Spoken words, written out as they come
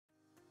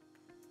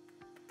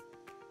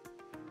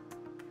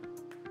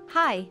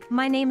Hi,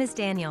 my name is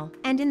Daniel,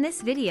 and in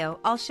this video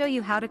I'll show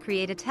you how to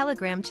create a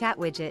Telegram chat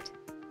widget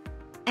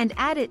and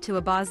add it to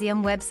a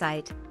Bazium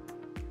website.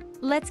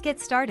 Let's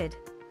get started.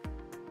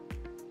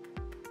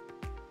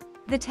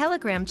 The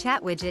Telegram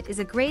chat widget is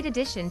a great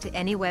addition to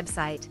any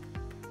website.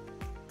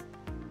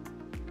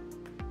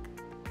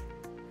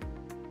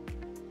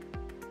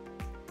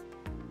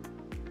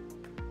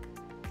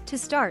 To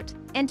start,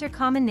 enter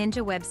Common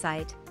Ninja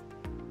website.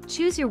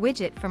 Choose your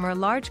widget from our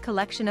large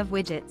collection of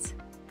widgets.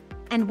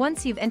 And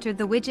once you've entered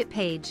the widget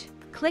page,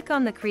 click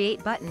on the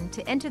Create button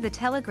to enter the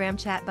Telegram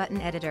chat button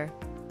editor.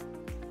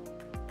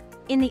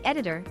 In the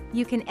editor,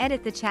 you can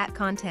edit the chat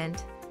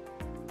content.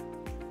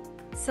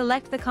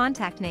 Select the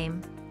contact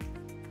name.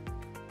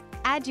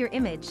 Add your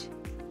image.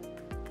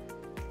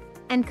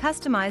 And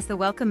customize the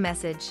welcome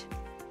message.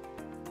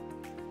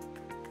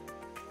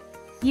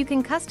 You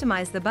can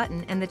customize the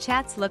button and the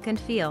chat's look and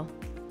feel.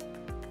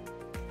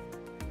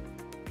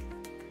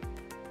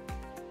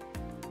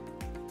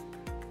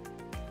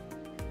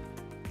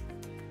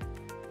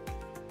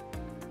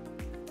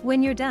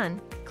 When you're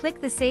done,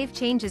 click the Save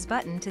Changes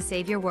button to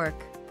save your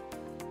work.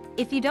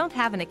 If you don't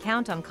have an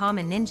account on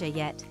Common Ninja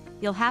yet,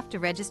 you'll have to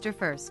register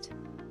first.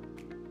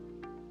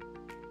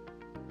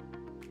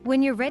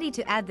 When you're ready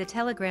to add the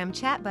Telegram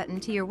chat button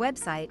to your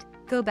website,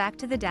 go back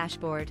to the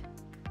dashboard.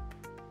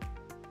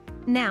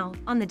 Now,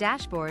 on the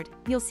dashboard,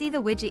 you'll see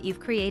the widget you've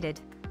created.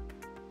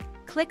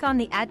 Click on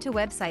the Add to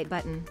Website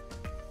button.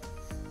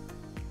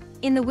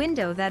 In the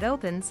window that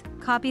opens,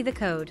 copy the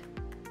code.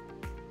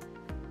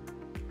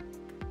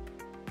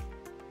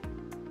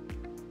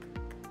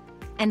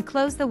 And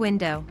close the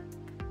window.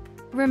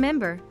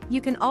 Remember,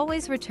 you can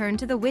always return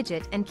to the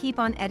widget and keep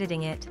on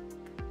editing it.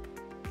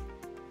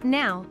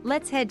 Now,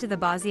 let's head to the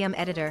Bazium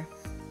editor.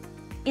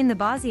 In the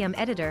Bazium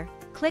editor,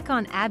 click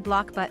on Add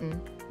Block button,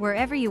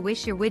 wherever you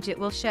wish your widget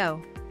will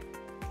show.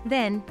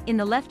 Then, in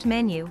the left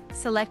menu,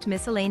 select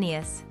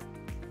Miscellaneous.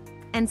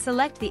 And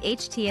select the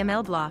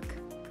HTML block.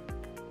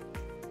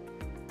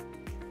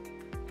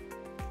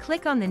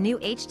 Click on the new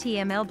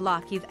HTML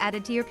block you've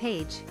added to your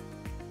page.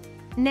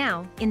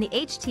 Now, in the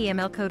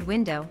HTML code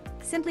window,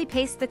 simply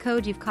paste the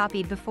code you've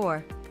copied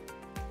before.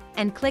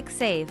 And click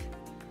Save.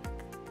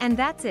 And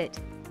that's it.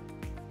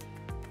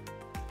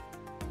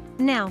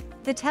 Now,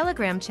 the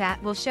Telegram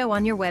chat will show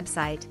on your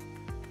website.